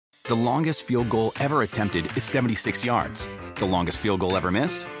The longest field goal ever attempted is 76 yards. The longest field goal ever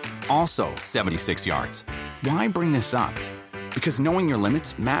missed? Also 76 yards. Why bring this up? Because knowing your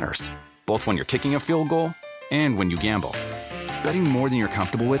limits matters, both when you're kicking a field goal and when you gamble. Betting more than you're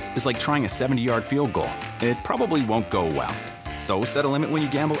comfortable with is like trying a 70-yard field goal. It probably won't go well. So set a limit when you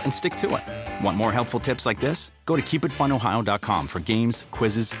gamble and stick to it. Want more helpful tips like this? Go to keepitfunohio.com for games,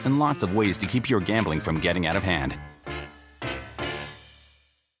 quizzes, and lots of ways to keep your gambling from getting out of hand.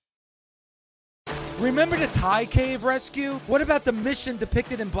 Remember the Thai cave rescue? What about the mission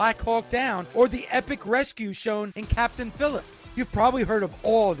depicted in Black Hawk Down or the epic rescue shown in Captain Phillips? You've probably heard of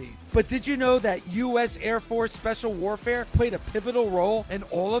all of these, but did you know that U.S. Air Force Special Warfare played a pivotal role in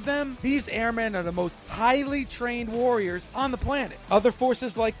all of them? These airmen are the most highly trained warriors on the planet. Other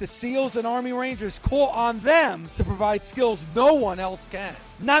forces like the SEALs and Army Rangers call on them to provide skills no one else can.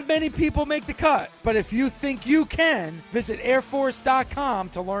 Not many people make the cut, but if you think you can, visit airforce.com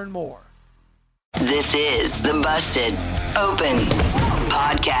to learn more. This is the Busted Open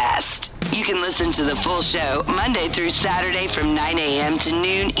Podcast. You can listen to the full show Monday through Saturday from 9 a.m. to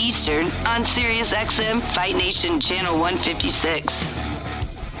noon Eastern on SiriusXM Fight Nation Channel 156.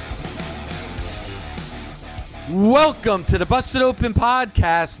 Welcome to the Busted Open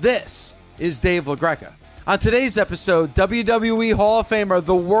Podcast. This is Dave LaGreca. On today's episode, WWE Hall of Famer,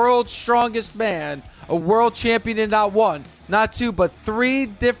 the world's strongest man, a world champion in not one, not two, but three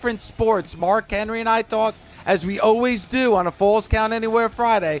different sports. Mark Henry and I talk, as we always do on a Falls Count Anywhere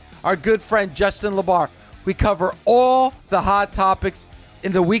Friday, our good friend Justin LaBar. We cover all the hot topics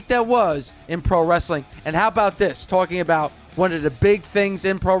in the week that was in pro wrestling. And how about this? Talking about one of the big things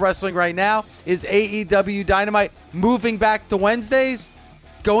in pro wrestling right now is AEW Dynamite moving back to Wednesdays,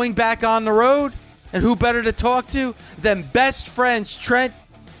 going back on the road. And who better to talk to than best friends Trent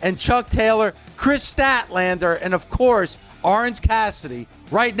and Chuck Taylor, Chris Statlander, and of course, Orange Cassidy,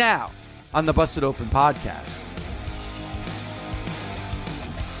 right now on the Busted Open Podcast.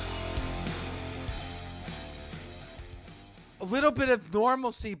 A little bit of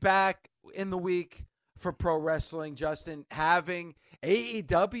normalcy back in the week for pro wrestling, Justin, having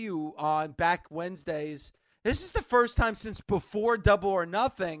AEW on back Wednesdays. This is the first time since before Double or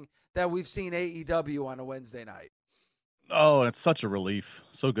Nothing that we've seen AEW on a Wednesday night. Oh, it's such a relief.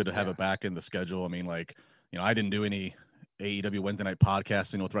 So good to have it back in the schedule. I mean, like, I didn't do any AEW Wednesday night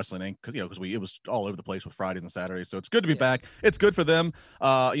podcasting with Wrestling Inc. because it was all over the place with Fridays and Saturdays. So it's good to be back. It's good for them.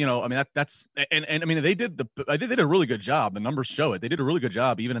 I mean, that's they did a really good job. The numbers show it. They did a really good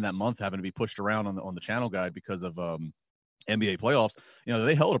job, even in that month, having to be pushed around on the channel guide because of NBA playoffs.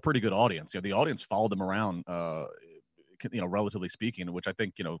 They held a pretty good audience. The audience followed them around, relatively speaking, which I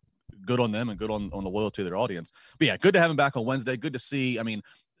think, good on them and good on the loyalty of their audience. But yeah, good to have them back on Wednesday. Good to see. I mean,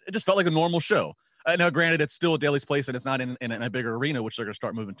 it just felt like a normal show. Now, granted, it's still a Daily's Place and it's not in a bigger arena, which they're going to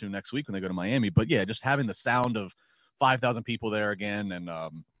start moving to next week when they go to Miami. But yeah, just having the sound of 5,000 people there again, and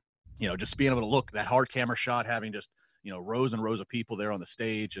just being able to look that hard camera shot, having just rows and rows of people there on the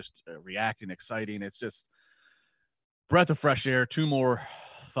stage, just reacting, exciting. It's just breath of fresh air. 2 more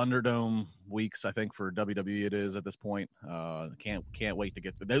Thunderdome weeks, I think, for WWE it is at this point. Can't wait to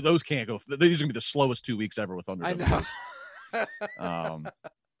get those. Can't go. These are gonna be the slowest 2 weeks ever with Thunderdome. I know.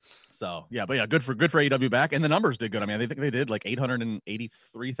 So yeah, but yeah, good for AEW back, and the numbers did good. I mean, I think they did like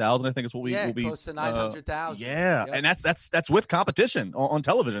 883,000. I think is what we will be close to 900,000. Yeah, yep. And that's with competition on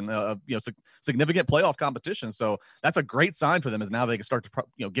television. Significant playoff competition. So that's a great sign for them. Is now they can start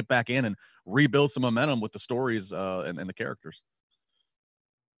to get back in and rebuild some momentum with the stories and the characters.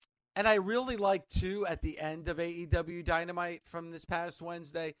 And I really like, too, at the end of AEW Dynamite from this past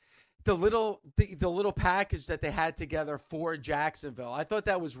Wednesday, the little package that they had together for Jacksonville. I thought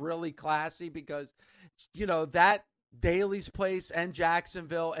that was really classy because, that Daily's Place and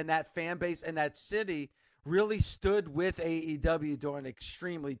Jacksonville and that fan base and that city really stood with AEW during an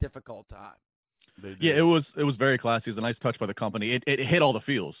extremely difficult time. Yeah, it was very classy. It was a nice touch by the company. It hit all the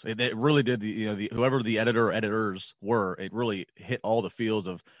feels. It really did. Whoever the editor or editors were, it really hit all the feels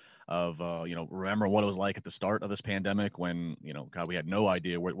of remember what it was like at the start of this pandemic when, God, we had no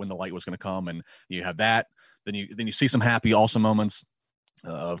idea when the light was going to come. And you have that, then you see some happy, awesome moments.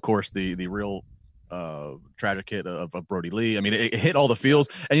 Of course, the real tragic hit of Brody Lee. I mean, it hit all the feels.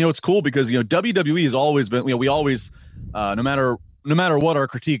 And, it's cool because, WWE has always been, we always, no matter what our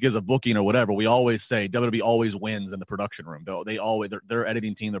critique is of booking or whatever, we always say WWE always wins in the production room. Their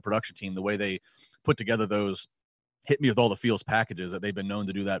editing team, their production team, the way they put together those hit me with all the feels packages that they've been known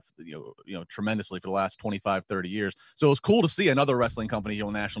to do that, tremendously for the last 25, 30 years. So it was cool to see another wrestling company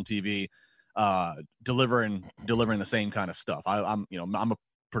on national TV delivering the same kind of stuff. I'm a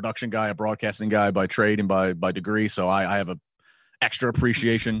production guy, a broadcasting guy by trade and by degree. So I have a extra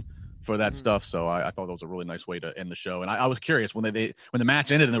appreciation for that stuff. So I thought that was a really nice way to end the show. And I was curious when when the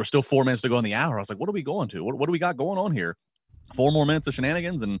match ended and there were still 4 minutes to go in the hour. I was like, what are we going to? What do we got going on here? 4 more minutes of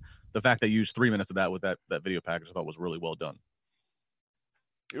shenanigans, and the fact they used 3 minutes of that with that video package, I thought was really well done.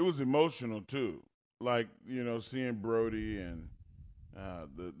 It was emotional too, like seeing Brody and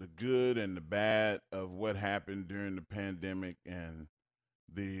the good and the bad of what happened during the pandemic, and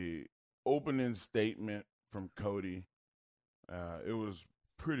the opening statement from Cody. It was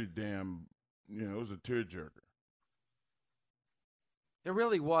pretty damn, it was a tearjerker. It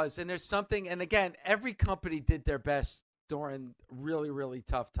really was. And there's something, and again, every company did their best during really, really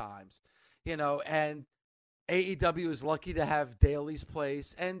tough times, and AEW is lucky to have Daly's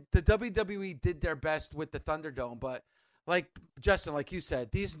Place, and the WWE did their best with the Thunderdome. But like Justin, like you said,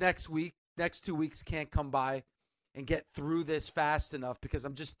 these next 2 weeks can't come by and get through this fast enough, because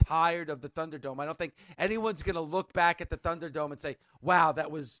I'm just tired of the Thunderdome. I don't think anyone's going to look back at the Thunderdome and say, wow, that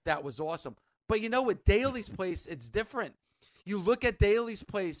was awesome. But with Daly's Place, it's different. You look at Daly's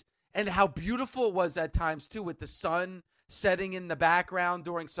Place and how beautiful it was at times too, with the sun setting in the background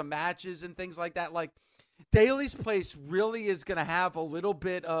during some matches and things like that. Like, Daly's Place really is going to have a little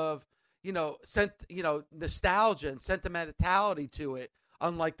bit of, nostalgia and sentimentality to it,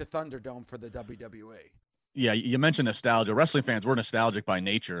 unlike the Thunderdome for the WWE. Yeah, you mentioned nostalgia. Wrestling fans, we're nostalgic by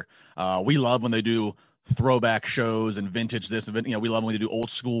nature. We love when they do throwback shows and vintage this. We love when they do old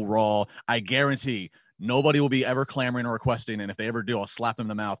school Raw. I guarantee nobody will be ever clamoring or requesting, and if they ever do, I'll slap them in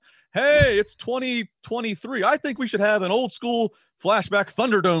the mouth. Hey, it's 2023. I think we should have an old school flashback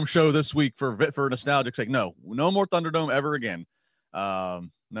Thunderdome show this week for nostalgic sake. No more Thunderdome ever again.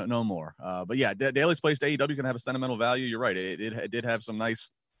 No more. But yeah, Daly's Place to AEW can have a sentimental value. You're right. It did have some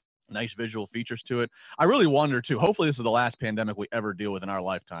nice visual features to it. I really wonder too, hopefully this is the last pandemic we ever deal with in our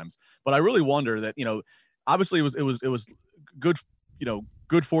lifetimes, but I really wonder that, obviously it was good,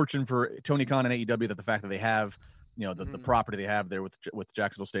 good fortune for Tony Khan and AEW that the fact that they have, the property they have there with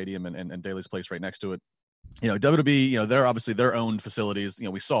Jacksonville Stadium and Daly's Place right next to it. WWE, they're obviously their own facilities.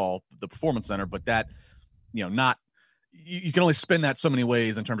 We saw the Performance Center, but that, not, you can only spin that so many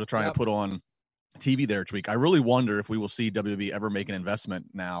ways in terms of trying to put on TV there each week. I really wonder if we will see WWE ever make an investment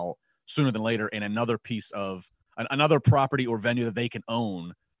now sooner than later in another piece of another property or venue that they can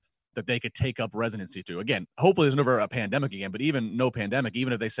own, that they could take up residency to. Again, hopefully there's never a pandemic again, but even no pandemic,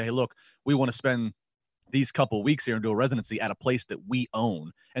 even if they say, hey, look, we want to spend these couple weeks here and do a residency at a place that we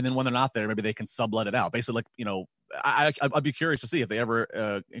own, and then when they're not there, maybe they can sublet it out. Basically, like, I'd be curious to see if they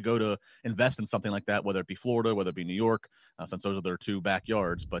ever go to invest in something like that, whether it be Florida, whether it be New York, since those are their two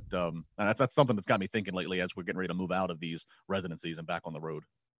backyards. But that's something that's got me thinking lately as we're getting ready to move out of these residencies and back on the road.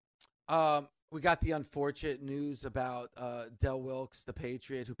 We got the unfortunate news about Del Wilkes, the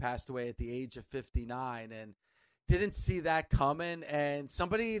Patriot, who passed away at the age of 59, and didn't see that coming. And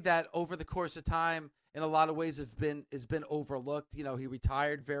somebody that over the course of time, in a lot of ways, has been overlooked. He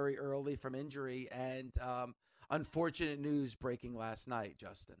retired very early from injury, and unfortunate news breaking last night,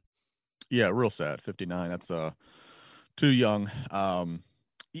 Justin. Yeah, real sad. 59. That's too young.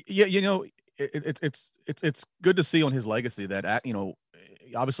 It's good to see on his legacy that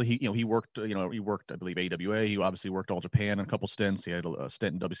obviously he worked I believe AWA. He obviously worked All Japan in a couple stints. He had a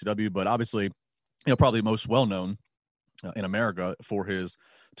stint in WCW, but obviously probably most well known in America for his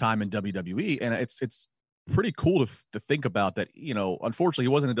time in WWE. And it's pretty cool to think about that. Unfortunately, he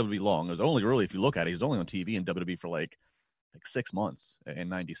wasn't in WWE long. It was only really, if you look at it, he was only on TV in WWE for like 6 months in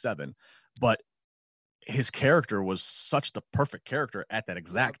 '97. But his character was such the perfect character at that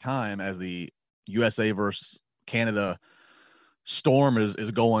exact time as the USA versus Canada storm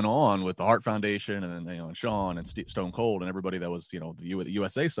is going on with the Hart Foundation, and then and Shawn and Stone Cold and everybody that was the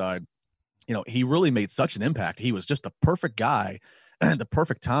USA side. He really made such an impact. He was just the perfect guy and the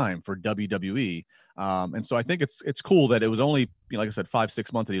perfect time for WWE. And so I think it's cool that it was only, like I said,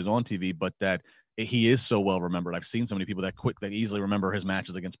 5-6 months that he was on TV, but that he is so well remembered. I've seen so many people that easily remember his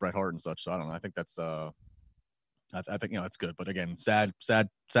matches against Bret Hart and such. So I don't know. I think that's I think it's good. But again, sad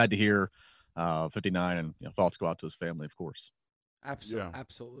to hear 59, and thoughts go out to his family, of course.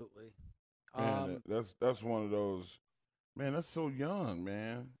 Absolutely. Man, that's one of those. Man, that's so young,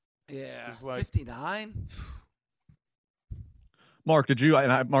 man. Yeah, it's like 59. Mark,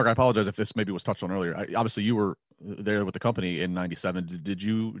 Mark, I apologize if this maybe was touched on earlier. Obviously, you were there with the company in '97. Did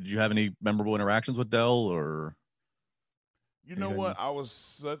you have any memorable interactions with Del, or? You know what? I was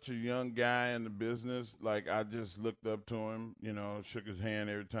such a young guy in the business. Like, I just looked up to him. Shook his hand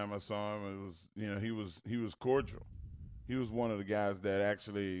every time I saw him. It was, he was cordial. He was one of the guys that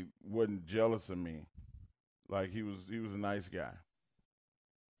actually wasn't jealous of me. Like, he was a nice guy.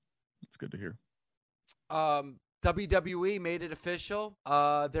 It's good to hear. WWE made it official.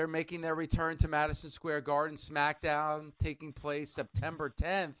 They're making their return to Madison Square Garden. SmackDown taking place September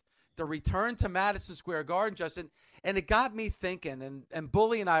 10th. The return to Madison Square Garden, Justin, and it got me thinking, and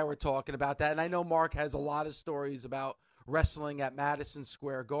Bully and I were talking about that, and I know Mark has a lot of stories about wrestling at Madison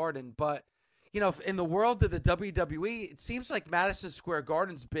Square Garden, but, in the world of the WWE, it seems like Madison Square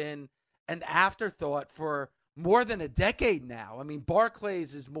Garden's been an afterthought for more than a decade now. I mean,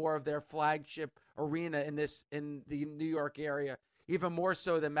 Barclays is more of their flagship arena in the New York area, even more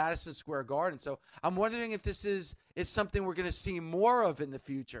so than Madison Square Garden. So I'm wondering if this is something we're going to see more of in the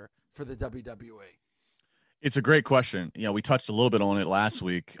future for the WWE. It's a great question. We touched a little bit on it last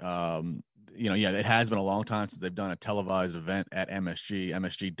week. It has been a long time since they've done a televised event at MSG.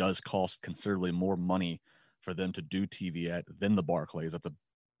 MSG does cost considerably more money for them to do TV at than the Barclays. That's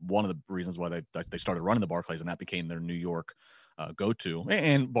one of the reasons why they started running the Barclays, and that became their New York go-to.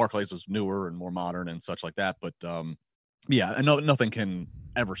 And Barclays was newer and more modern and such like that. But nothing can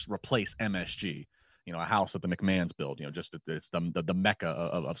ever replace MSG. A house that the McMahons built. It's the mecca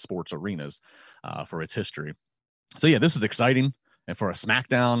of sports arenas for its history. So this is exciting, and for a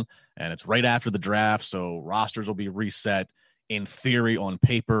SmackDown, and it's right after the draft, so rosters will be reset. In theory, on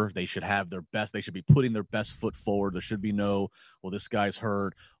paper, they should have their best. They should be putting their best foot forward. There should be no, well, this guy's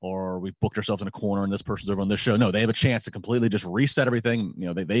hurt, or we've booked ourselves in a corner and this person's over on this show. No, they have a chance to completely just reset everything.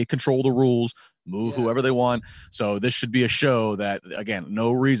 They control the rules, move whoever they want. So this should be a show that, again,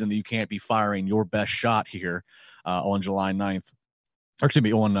 no reason that you can't be firing your best shot here on July 9th. Or excuse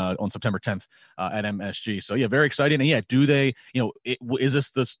me, on September 10th at MSG. So very exciting. And do they? Is this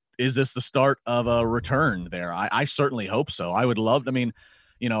the start of a return there? I certainly hope so. I would love. I mean,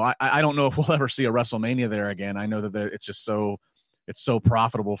 I don't know if we'll ever see a WrestleMania there again. I know that it's just so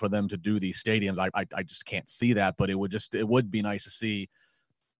profitable for them to do these stadiums. I just can't see that. But it would be nice to see,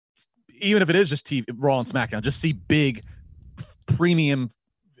 even if it is just TV, Raw and SmackDown, just see big premium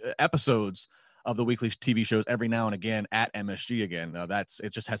episodes of the weekly TV shows every now and again at MSG again.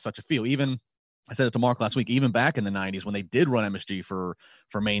 It just has such a feel. Even I said it to Mark last week, even back in the 90s when they did run MSG for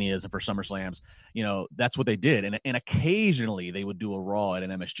Manias and for SummerSlams, that's what they did. And occasionally they would do a Raw at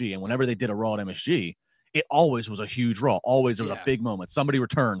an MSG. And whenever they did a Raw at MSG, it always was a huge Raw. Always there was a big moment. Somebody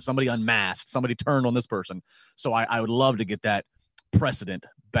returned, somebody unmasked, somebody turned on this person. So I would love to get that precedent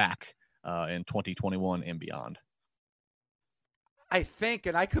back in 2021 and beyond. I think,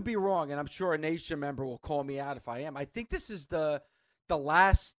 and I could be wrong, and I'm sure a Nation member will call me out if I am. I think this is the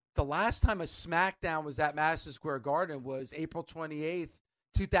last time a SmackDown was at Madison Square Garden was April 28th,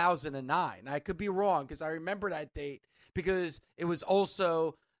 2009. I could be wrong because I remember that date because it was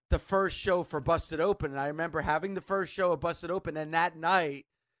also the first show for Busted Open, and I remember having the first show of Busted Open, and that night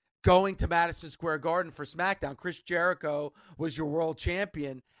going to Madison Square Garden for SmackDown. Chris Jericho was your world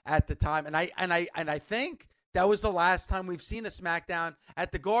champion at the time, and I think that was the last time we've seen a SmackDown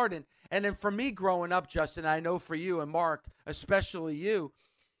at the Garden. And then for me growing up, Justin, I know for you and Mark, especially you,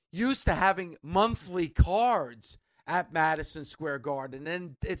 used to having monthly cards at Madison Square Garden.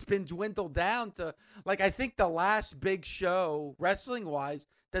 And it's been dwindled down to, I think the last big show, wrestling-wise,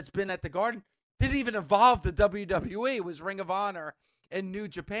 that's been at the Garden didn't even involve the WWE. It was Ring of Honor and New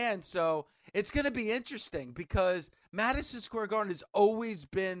Japan. So it's going to be interesting because Madison Square Garden has always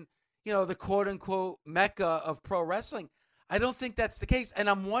been the quote-unquote mecca of pro wrestling. I don't think that's the case. And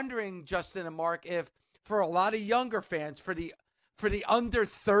I'm wondering, Justin and Mark, if for a lot of younger fans, for the under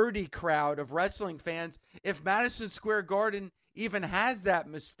 30 crowd of wrestling fans, if Madison Square Garden even has that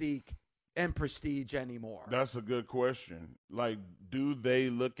mystique and prestige anymore. That's a good question. Do they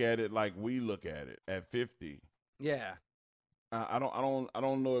look at it like we look at it at 50? Yeah. I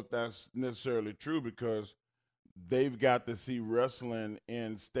don't know if that's necessarily true because they've got to see wrestling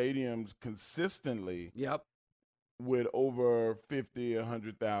in stadiums consistently. Yep. With over 50,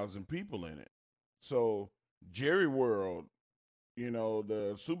 100,000 people in it. So Jerry World,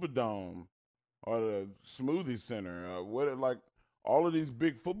 the Superdome or the Smoothie Center, all of these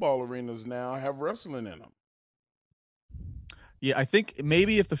big football arenas now have wrestling in them. Yeah, I think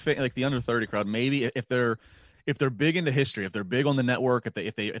maybe if the under 30 crowd, maybe if they're big into history, if they're big on the network,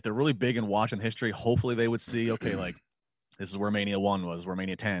 if they're really big in watching history, hopefully they would see, okay, this is where Mania 1 was, where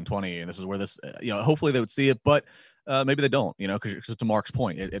Mania 10, 20, and this is where this, hopefully they would see it, but maybe they don't, because to Mark's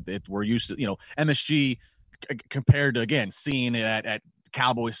point, we're used to, MSG compared to, again, seeing it at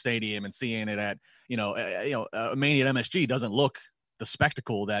Cowboy Stadium and seeing it at, Mania at MSG doesn't look the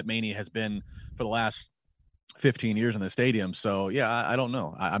spectacle that Mania has been for the last 15 years in the stadium. So I don't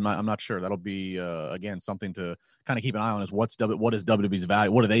know. I'm not sure. That'll be again something to kind of keep an eye on. Is what is WWE's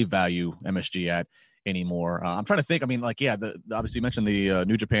value? What do they value MSG at anymore? I'm trying to think. I mean, obviously you mentioned the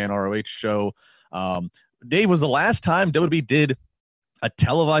New Japan ROH show. Dave, was the last time WWE did a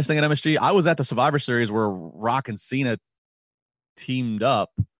televised thing at MSG? I was at the Survivor Series where Rock and Cena teamed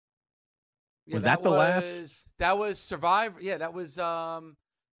up. Yeah, Was that the last? That was Survivor. Yeah, that was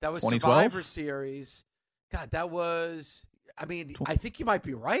 2012? Survivor Series. God, that was. I mean, I think you might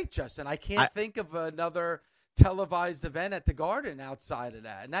be right, Justin. I can't think of another televised event at the Garden outside of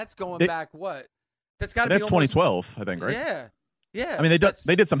that, and that's going back what? That's got to be. That's 2012, I think, right? Yeah. Yeah, I mean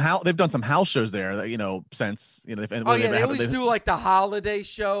they've done some house shows there that since they always do like the holiday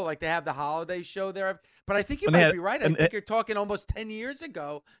show, like they have the holiday show there. But I think you might be right. I think you're talking almost 10 years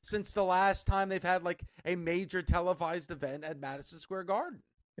ago since the last time they've had like a major televised event at Madison Square Garden.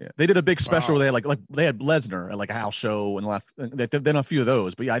 Yeah, they did a big special where they had Lesnar at like a house show and they've done a few of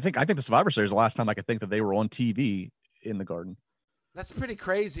those. But yeah, I think the Survivor Series is the last time I could think that they were on TV in the Garden. That's pretty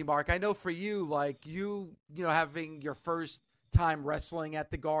crazy, Mark. I know for you, like you having your first time wrestling at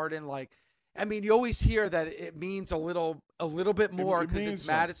the Garden, you always hear that it means a little bit more because it's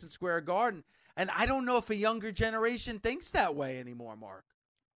Madison Square Garden, and I don't know if a younger generation thinks that way anymore, Mark.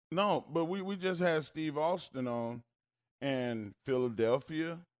 No, but we just had Steve Austin on, and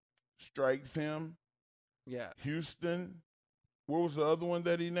Philadelphia strikes him. Yeah, Houston. What was the other one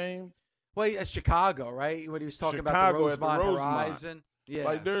that he named? Well, Chicago, right? When he was talking about the Rosemont Horizon. Yeah,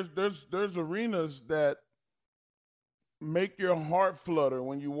 like there's arenas that make your heart flutter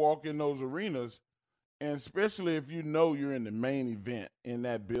when you walk in those arenas, and especially if you know you're in the main event in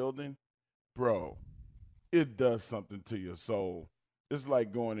that building, bro, it does something to your soul. It's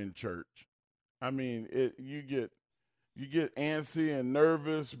like going in church. I mean, you get antsy and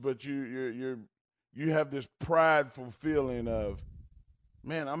nervous, but you have this prideful feeling of,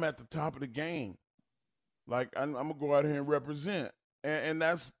 man, I'm at the top of the game. Like I'm gonna go out here and represent, and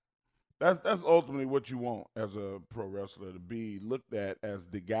that's ultimately what you want as a pro wrestler, to be looked at as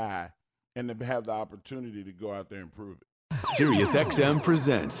the guy and to have the opportunity to go out there and prove it. SiriusXM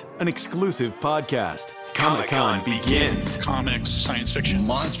presents an exclusive podcast. Comic-Con begins. Comics, science fiction,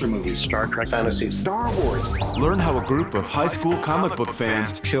 monster movies, Star Trek, fantasy, Star Wars. Learn how a group of high school comic book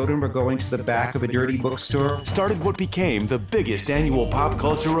fans, children were going to the back of a dirty bookstore, started what became the biggest annual pop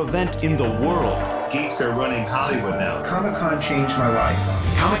culture event in the world. Geeks are running Hollywood now. Comic-Con changed my life.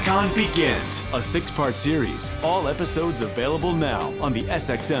 Comic-Con begins, a 6-part series. All episodes available now on the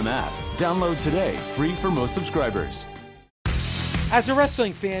SXM app. Download today, free for most subscribers. As a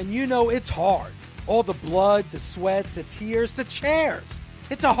wrestling fan, you know it's hard. All the blood, the sweat, the tears, the chairs.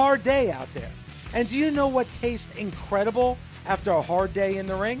 It's a hard day out there. And do you know what tastes incredible after a hard day in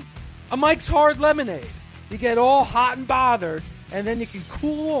the ring? A Mike's Hard Lemonade. You get all hot and bothered, and then you can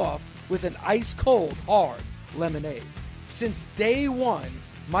cool off with an ice-cold hard lemonade. Since day one,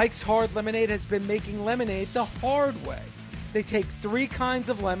 Mike's Hard Lemonade has been making lemonade the hard way. They take 3 kinds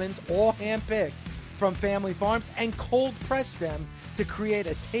of lemons, all hand-picked from family farms, and cold press them to create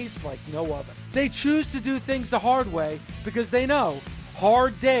a taste like no other. They choose to do things the hard way because they know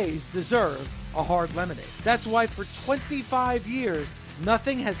hard days deserve a hard lemonade. That's why for 25 years,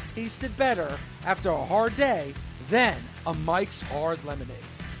 nothing has tasted better after a hard day than a Mike's Hard Lemonade.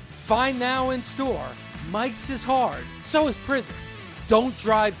 Find now in store. Mike's is hard, so is prison. Don't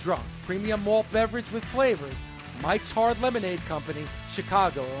drive drunk. Premium malt beverage with flavors. Mike's Hard Lemonade Company,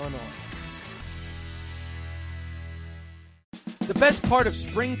 Chicago, Illinois. The best part of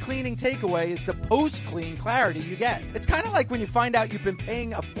spring cleaning takeaway is the post-clean clarity you get. It's kind of like when you find out you've been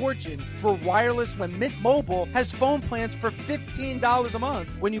paying a fortune for wireless when Mint Mobile has phone plans for $15 a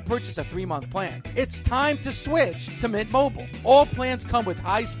month when you purchase a 3-month plan. It's time to switch to Mint Mobile. All plans come with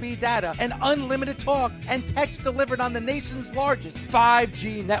high-speed data and unlimited talk and text delivered on the nation's largest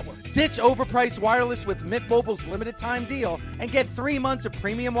 5G network. Ditch overpriced wireless with Mint Mobile's limited time deal and get 3 months of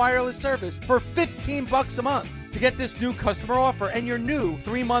premium wireless service for $15 a month. To get this new customer offer and your new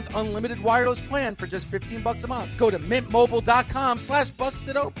 3-month unlimited wireless plan for just $15 a month, go to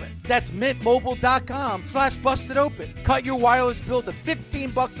mintmobile.com/bustedopen. That's mintmobile.com/bustedopen. Cut your wireless bill to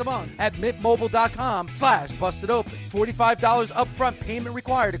 $15 a month at mintmobile.com/bustedopen. $45 upfront payment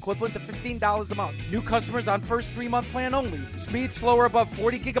required, equivalent to $15 a month. New customers on first 3-month plan only. Speed slower above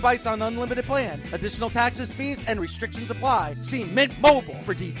 40 gigabytes on unlimited plan. Additional taxes, fees, and restrictions apply. See Mint Mobile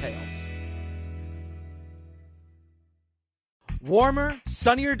for details. Warmer,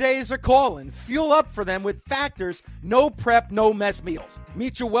 sunnier days are calling. Fuel up for them with Factor's no prep, no mess meals.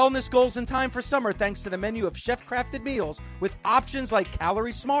 Meet your wellness goals in time for summer thanks to the menu of chef-crafted meals with options like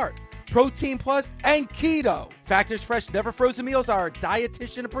Calorie Smart, Protein Plus, and Keto. Factor's fresh, never frozen meals are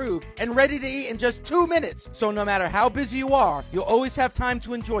dietitian approved and ready to eat in just 2 minutes. So no matter how busy you are, you'll always have time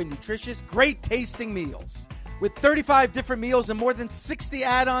to enjoy nutritious, great tasting meals. With 35 different meals and more than 60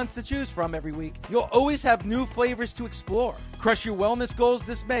 add-ons to choose from every week, you'll always have new flavors to explore. Crush your wellness goals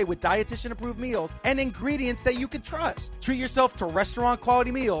this May with dietitian-approved meals and ingredients that you can trust. Treat yourself to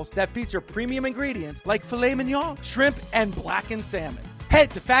restaurant-quality meals that feature premium ingredients like filet mignon, shrimp, and blackened salmon. Head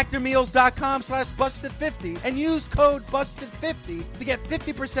to factormeals.com/busted50 and use code busted50 to get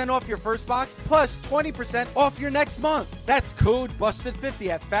 50% off your first box plus 20% off your next month. That's code busted50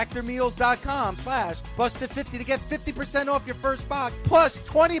 at factormeals.com/busted50 to get 50% off your first box plus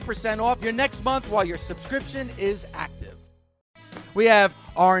 20% off your next month while your subscription is active. We have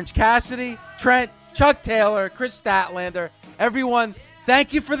Orange Cassidy, Trent, Chuck Taylor, Chris Statlander. Everyone,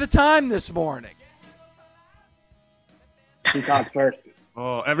 thank you for the time this morning. Who talks first?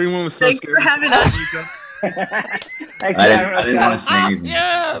 Oh, everyone was so Thanks scared. for having us. I didn't want to say anything.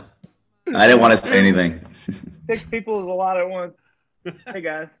 Yeah. I didn't want to say anything. 6 people is a lot at once. Hey,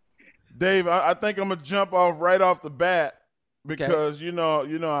 guys. Dave, I think I'm gonna jump off right off the bat because you know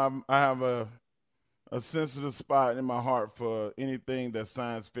I have a sensitive spot in my heart for anything that's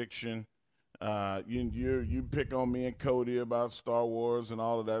science fiction. You pick on me and Cody about Star Wars and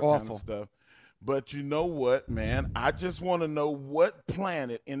all of that kind of stuff. But you know what, man? I just want to know what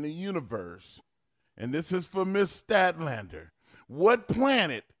planet in the universe, and this is for Miss Statlander, what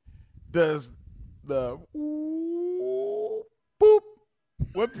planet does the boop,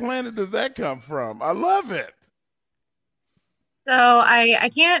 what planet does that come from? I love it. So I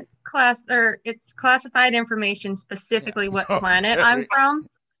can't it's classified information specifically what planet I'm from.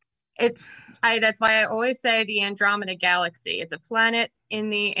 That's why I always say the Andromeda Galaxy. It's a planet in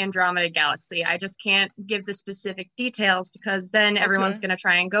the Andromeda Galaxy. I just can't give the specific details because then everyone's going to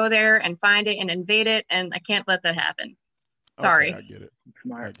try and go there and find it and invade it, and I can't let that happen. Sorry. Okay, I get it.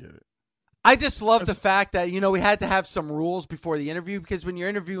 I get it. I just love the fact that, we had to have some rules before the interview because when you're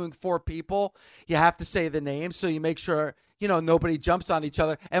interviewing 4 people, you have to say the name so you make sure, nobody jumps on each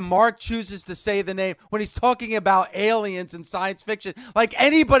other. And Mark chooses to say the name when he's talking about aliens and science fiction, like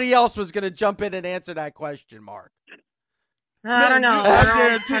anybody else was going to jump in and answer that question, Mark. I don't know.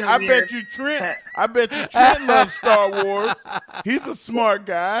 I bet you Trent loves Star Wars. He's a smart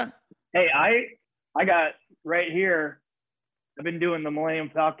guy. Hey, I got right here. I've been doing the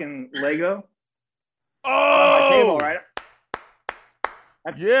Millennium Falcon Lego. Oh, on my table, right?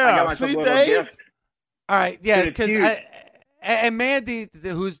 I got myself see, a little Dave. gift. All right, yeah, because and Mandy,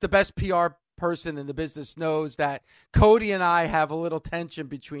 who's the best PR person in the business, knows that Cody and I have a little tension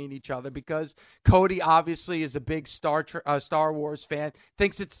between each other because Cody obviously is a big Star Wars fan,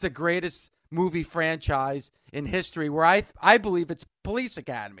 thinks it's the greatest movie franchise in history, where I believe it's Police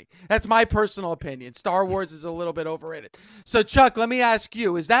Academy. That's my personal opinion. Star Wars is a little bit overrated. So Chuck, let me ask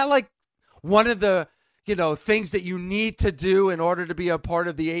you, is that like one of the things that you need to do in order to be a part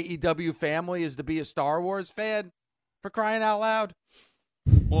of the AEW family, is to be a Star Wars fan, for crying out loud?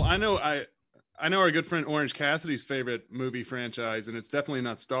 Well, I know our good friend Orange Cassidy's favorite movie franchise, and it's definitely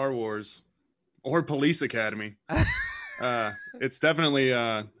not Star Wars or Police Academy. It's definitely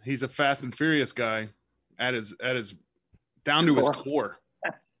he's a Fast and Furious guy at his down to his core.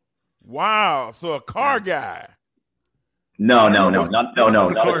 Wow, so a car guy. No, not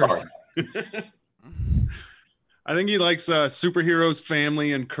a car. I think he likes superheroes,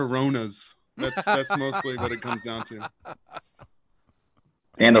 family, and Coronas. That's mostly what it comes down to.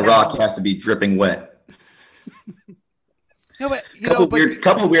 And The Rock has to be dripping wet.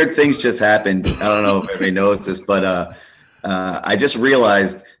 Couple weird things just happened. I don't know if everybody knows this, but I just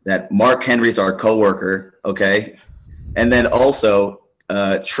realized that Mark Henry's our coworker. Okay, and then also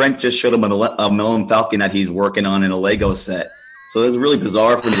Trent just showed him a Millennium Falcon that he's working on in a Lego set. So it was really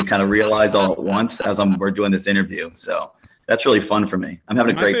bizarre for me to kind of realize all at once as we're doing this interview. So that's really fun for me. I'm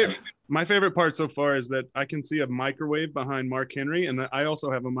having a great time. My favorite part so far is that I can see a microwave behind Mark Henry, and I also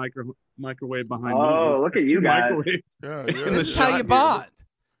have a microwave behind me. Oh, look at you guys. This is how you bond.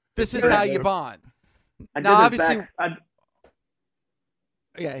 This is how you bond. Now, obviously,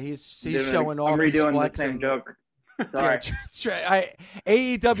 he's showing off. I'm redoing he's the same joke. Sorry.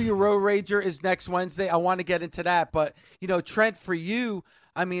 AEW Road Rager is next Wednesday. I want to get into that. But, Trent, for you,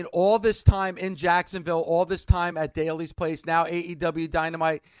 I mean, all this time in Jacksonville, all this time at Daly's Place, now AEW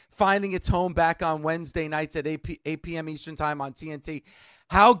Dynamite finding its home back on Wednesday nights at 8 p.m. Eastern Time on TNT.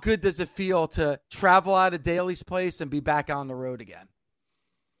 How good does it feel to travel out of Daly's Place and be back on the road again?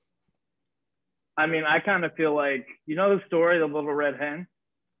 I mean, I kind of feel like, the story, The Little Red Hen?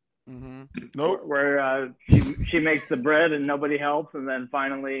 Mm-hmm. Nope. Where she makes the bread and nobody helps, and then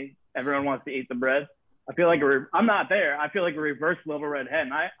finally everyone wants to eat the bread. I feel like I'm not there. I feel like a reverse Little Red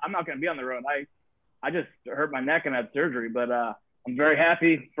Hen. I'm not going to be on the road. I just hurt my neck and had surgery, but I'm very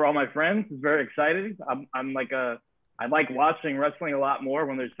happy for all my friends. It's very exciting. I like watching wrestling a lot more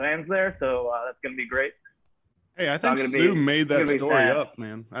when there's fans there, so that's gonna be great. Hey, I think Sue made that story up,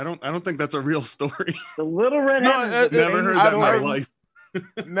 man. I don't think that's a real story. The little red hen. Never heard that in my life.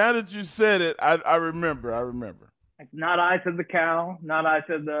 Now that you said it, I remember. It's not I said the cow, not I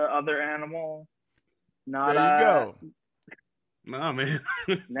said the other animal. Not there you go. Nah, man.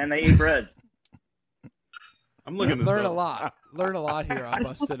 And then they eat bread. I'm looking this Learn up. a lot. Learn a lot here on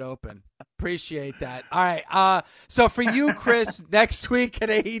Busted Open. Appreciate that. All right. So for you, Chris, next week at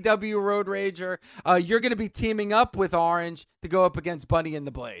AEW Road Rager, you're going to be teaming up with Orange to go up against Bunny and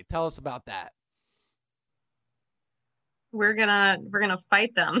the Blade. Tell us about that. We're gonna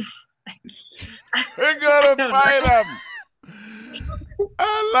fight them. We're gonna fight them.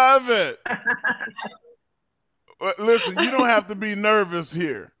 I love it. Listen, you don't have to be nervous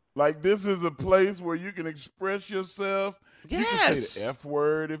here. Like, this is a place where you can express yourself. Yes. You can say the F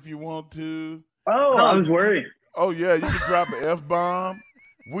word if you want to. Oh, I was worried. Oh, yeah, you can drop an F-bomb.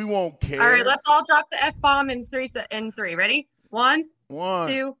 We won't care. All right, let's all drop the F-bomb in three. Ready? One,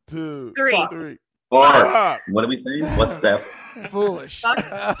 two, three. Four. What are we saying? What's that? Foolish.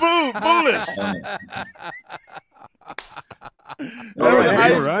 Foolish.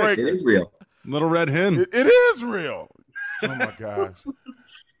 You're right. It is real. Little red hen. It is real. Oh, my gosh.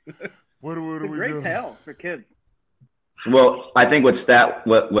 What are we doing? Great tale for kids. Well, I think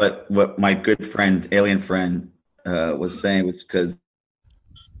what my good friend, alien friend, was saying was because.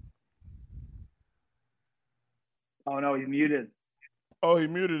 Oh no, he's muted. Oh, he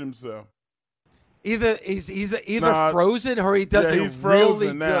muted himself. Either he's frozen or he does he's frozen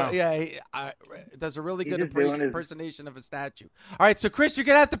really now. good. Yeah, he does a really good impersonation of a statue. All right, so Chris, you're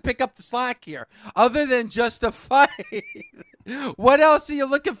gonna have to pick up the slack here. Other than just a fight, what else are you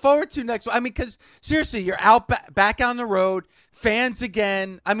looking forward to next? I mean, because seriously, you're out back on the road, fans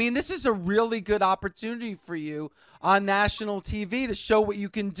again. I mean, this is a really good opportunity for you on national TV to show what you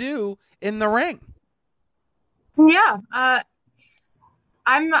can do in the ring. Yeah,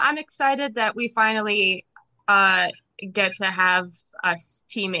 I'm excited that we finally get to have us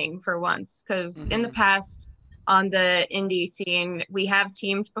teaming for once, because in the past on the indie scene we have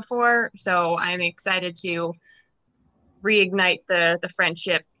teamed before, so I'm excited to reignite the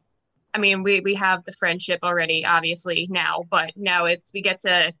friendship. I mean, we have the friendship already obviously now, but now we get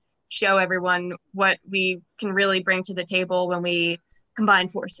to show everyone what we can really bring to the table when we combine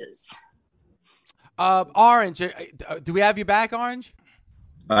forces. Orange, do we have you back, Orange?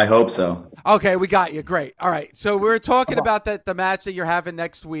 I hope so. Okay, we got you. Great. All right. So we were talking about the match that you're having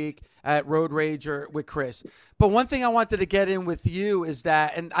next week at Road Rager with Chris. But one thing I wanted to get in with you is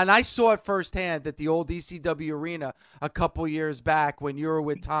that, and I saw it firsthand at the old ECW arena a couple years back when you were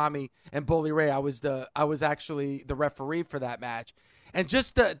with Tommy and Bully Ray. I was actually the referee for that match. And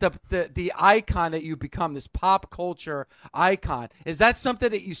just the icon that you become, this pop culture icon, is that something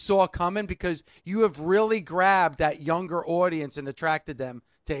that you saw coming? Because you have really grabbed that younger audience and attracted them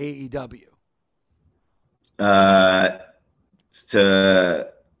to AEW.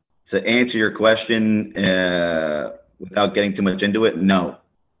 To answer your question without getting too much into it, no.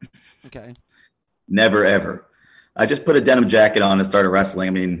 Okay. Never, ever. I just put a denim jacket on and started wrestling.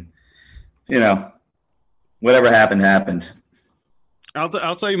 I mean, whatever happened, happened.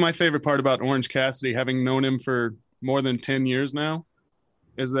 I'll tell you my favorite part about Orange Cassidy, having known him for more than 10 years now,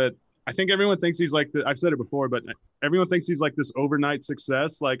 is that I think everyone thinks he's like I've said it before, but everyone thinks he's like this overnight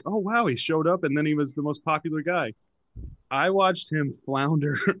success. Like, oh, wow, he showed up and then he was the most popular guy. I watched him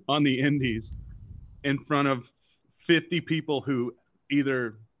flounder on the indies in front of 50 people who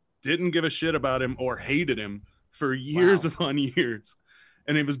either didn't give a shit about him or hated him for years upon years.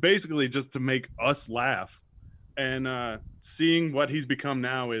 And it was basically just to make us laugh. And seeing what he's become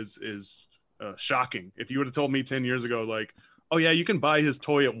now is shocking. If you would have told me 10 years ago, like, oh yeah, you can buy his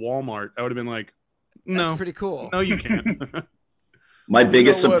toy at Walmart, I would have been like, no. That's pretty cool. No, you can't. My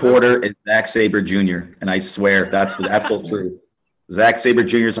biggest supporter is Zack Sabre Jr., and I swear that's the absolute truth. Zack Sabre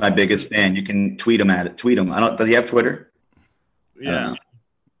Jr. is my biggest fan. You can tweet him at it. Tweet him. Does he have Twitter? Yeah.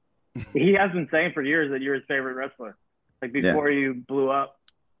 He has been saying for years that you're his favorite wrestler, like before you blew up.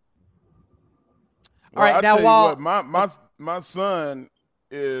 All right, now my son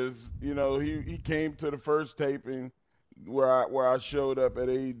is, he came to the first taping where I showed up at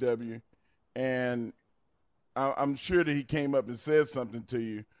AEW, and I'm sure that he came up and said something to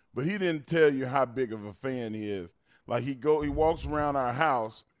you, but he didn't tell you how big of a fan he is. Like he walks around our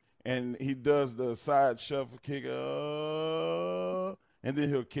house and he does the side shuffle kick, and then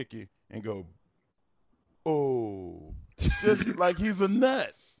he'll kick you and go, oh, just like he's a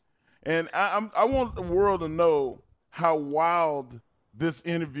nut. And I want the world to know how wild this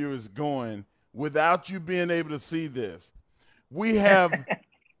interview is going without you being able to see this. We have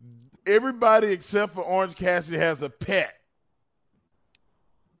everybody except for Orange Cassidy has a pet.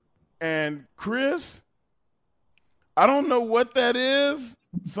 And Chris, I don't know what that is.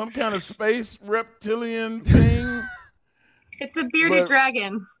 Some kind of space reptilian thing. It's a bearded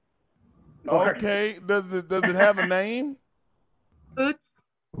dragon. Okay. Does it have a name? Boots.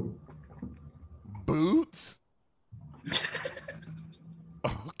 Boots?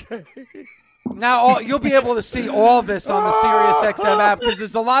 Okay. Now you'll be able to see all this on the SiriusXM app because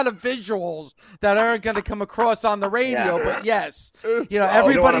there's a lot of visuals that aren't going to come across on the radio. Yeah. But yes,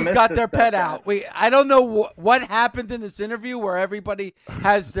 everybody's got their pet out. guys. I don't know what happened in this interview where everybody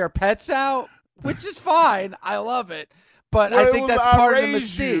has their pets out, which is fine. I love it, but I think that's part of the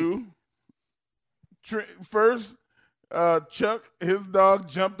mystique. First, Chuck, his dog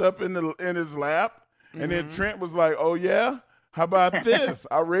jumped up in his lap, and then Trent was like, "Oh yeah, how about this?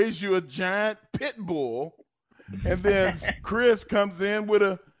 I raised you a giant pit bull," and then Chris comes in with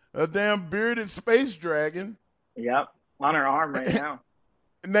a damn bearded space dragon. Yep, on her arm right now.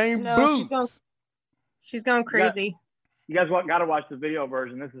 Named No, Boots. she's going crazy. You guys got to watch the video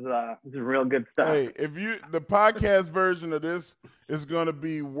version. This is real good stuff. Hey, the podcast version of this is going to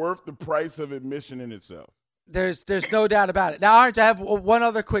be worth the price of admission in itself. There's no doubt about it. Now, Orange, I have one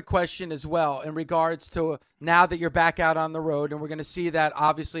other quick question as well in regards to now that you're back out on the road, and we're going to see that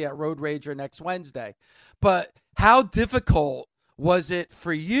obviously at Road Rager next Wednesday. But how difficult was it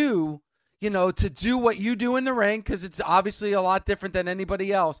for you, to do what you do in the ring, because it's obviously a lot different than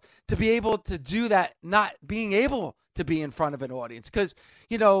anybody else, to be able to do that, not being able to be in front of an audience? Because,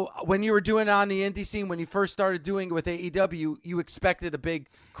 when you were doing it on the indie scene, when you first started doing it with AEW, you expected a big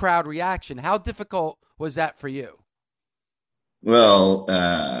crowd reaction. How difficult was that for you? Well,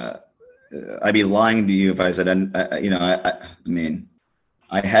 I'd be lying to you if I said,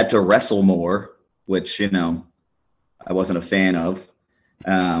 I had to wrestle more, which, I wasn't a fan of.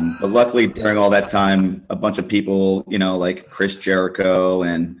 But luckily during all that time, a bunch of people, like Chris Jericho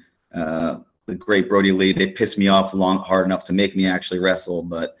and the great Brody Lee, they pissed me off hard enough to make me actually wrestle.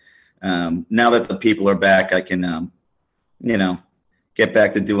 But now that the people are back, I can, get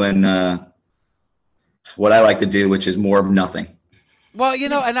back to doing what I like to do, which is more of nothing. Well,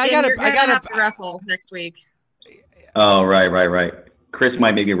 and I gotta gotta wrestle next week. Oh, right. Chris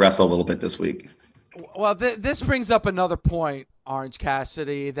might maybe wrestle a little bit this week. Well, this brings up another point, Orange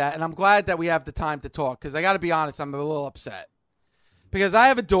Cassidy, and I'm glad that we have the time to talk, because I got to be honest, I'm a little upset. Because I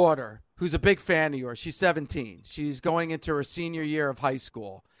have a daughter who's a big fan of yours. She's 17. She's going into her senior year of high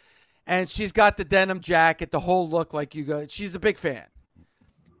school. And she's got the denim jacket, the whole look like you go. She's a big fan.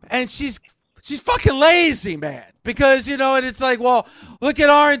 And she's fucking lazy, man. Because, and it's like, well, look at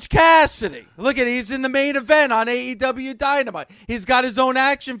Orange Cassidy. He's in the main event on AEW Dynamite. He's got his own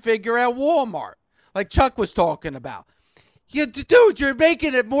action figure at Walmart, like Chuck was talking about. Dude, you're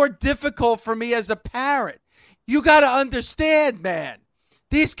making it more difficult for me as a parent. You got to understand, man.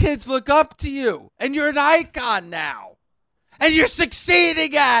 These kids look up to you, and you're an icon now. And you're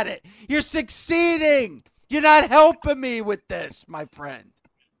succeeding at it. You're succeeding. You're not helping me with this, my friend.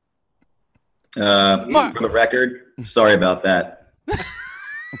 For the record, sorry about that.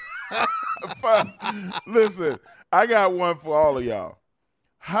 Listen, I got one for all of y'all.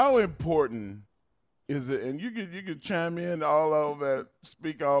 How important is it? And you could chime in all over,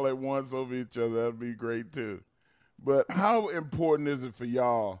 speak all at once over each other. That'd be great too. But how important is it for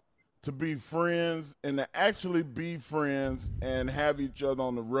y'all to be friends and to actually be friends and have each other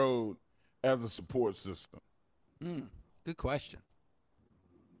on the road as a support system? Good question.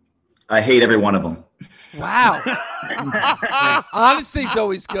 I hate every one of them. Wow. Honesty's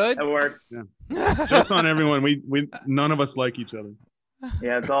always good. That works. Yeah. Jokes on everyone. We none of us like each other.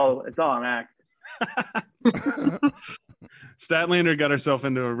 Yeah, it's all an act. Statlander got herself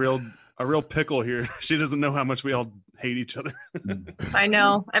into a real pickle here. She doesn't know how much we all hate each other. I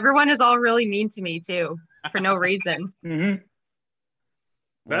know. Everyone is all really mean to me too, for no reason. Mm-hmm.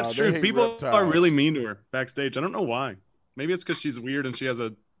 That's true. People are really mean to her backstage. I don't know why. Maybe it's because she's weird and she has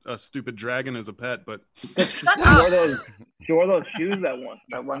a stupid dragon as a pet. But she wore those shoes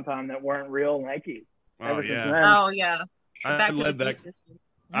that one time that weren't real Nikes. Oh yeah. Oh yeah. I led that campaign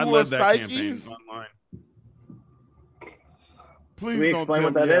online. Please don't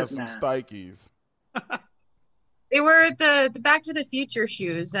tell me you have some Stikes. They were the Back to the Future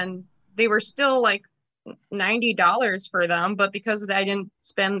shoes, and they were still like $90 for them. But because I didn't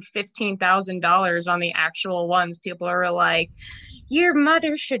spend $15,000 on the actual ones, people are like, "Your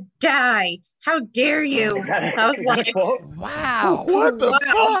mother should die! How dare you?" I was like, "Wow, what the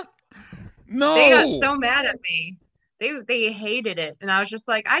fuck?" No, they got so mad at me. they hated it, and I was just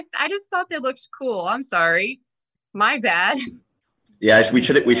like, I just thought they looked cool. I'm sorry, my bad. Yeah, we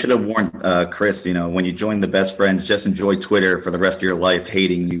should have warned Chris. You know, when you join the best friends, just enjoy Twitter for the rest of your life,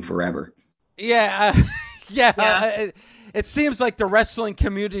 hating you forever. Yeah, it seems like the wrestling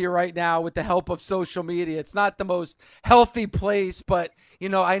community right now, with the help of social media, it's not the most healthy place, but you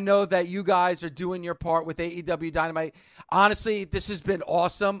know, I know that you guys are doing your part with AEW Dynamite. Honestly, this has been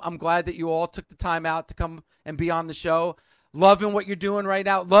awesome. I'm glad that you all took the time out to come and be on the show. Loving what you're doing right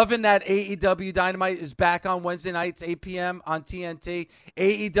now. Loving that AEW Dynamite is back on Wednesday nights, 8 p.m. on TNT.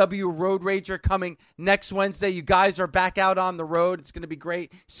 AEW Road Rager coming next Wednesday. You guys are back out on the road. It's going to be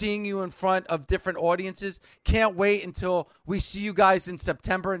great seeing you in front of different audiences. Can't wait until we see you guys in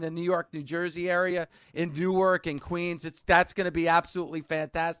September in the New York, New Jersey area, in Newark and Queens. That's going to be absolutely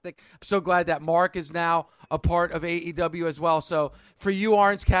fantastic. I'm so glad that Mark is now a part of AEW as well. So for you,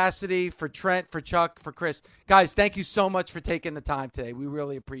 Orange Cassidy, for Trent, for Chuck, for Chris, guys, thank you so much for taking the time today. We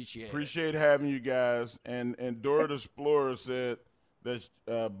really appreciate it. Appreciate having you guys. And Dora the Explorer said that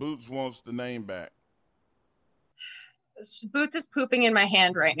Boots wants the name back. Boots is pooping in my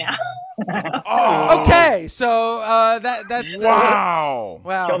hand right now. Oh, okay. So that's wow.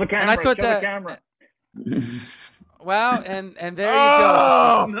 Wow. Show the camera. And I thought show the camera. Well, and there you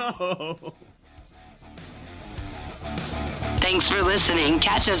go. No. Thanks for listening.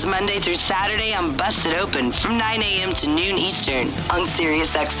 Catch us Monday through Saturday on Busted Open from 9 a.m. to noon Eastern on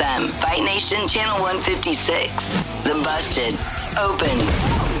SiriusXM, Fight Nation Channel 156. The Busted Open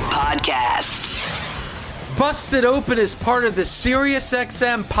Podcast. Busted Open is part of the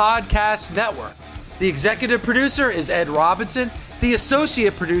SiriusXM Podcast Network. The executive producer is Ed Robinson. The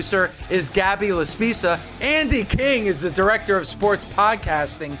associate producer is Gabby Laspisa. Andy King is the director of sports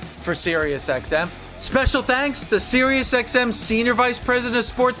podcasting for SiriusXM. Special thanks to SiriusXM Senior Vice President of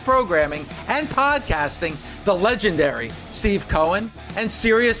Sports Programming and Podcasting, the legendary Steve Cohen, and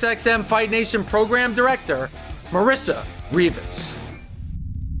SiriusXM Fight Nation Program Director, Marissa Rivas.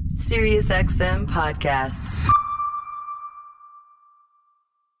 SiriusXM Podcasts.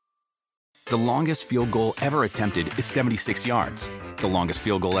 The longest field goal ever attempted is 76 yards. The longest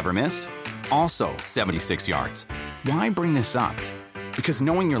field goal ever missed? Also 76 yards. Why bring this up? Because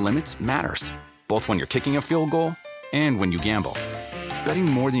knowing your limits matters, both when you're kicking a field goal and when you gamble. Betting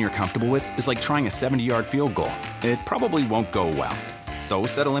more than you're comfortable with is like trying a 70-yard field goal. It probably won't go well. So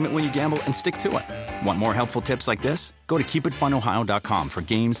set a limit when you gamble and stick to it. Want more helpful tips like this? Go to keepitfunohio.com for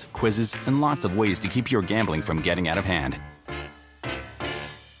games, quizzes, and lots of ways to keep your gambling from getting out of hand.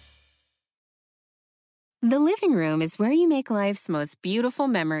 The living room is where you make life's most beautiful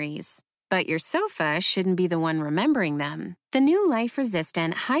memories. But your sofa shouldn't be the one remembering them. The new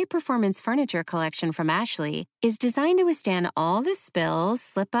life-resistant, high-performance furniture collection from Ashley is designed to withstand all the spills,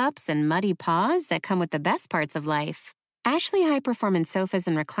 slip-ups, and muddy paws that come with the best parts of life. Ashley high-performance sofas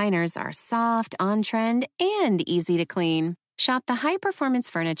and recliners are soft, on-trend, and easy to clean. Shop the high-performance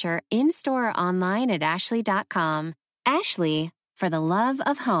furniture in-store or online at ashley.com. Ashley, for the love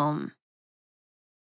of home.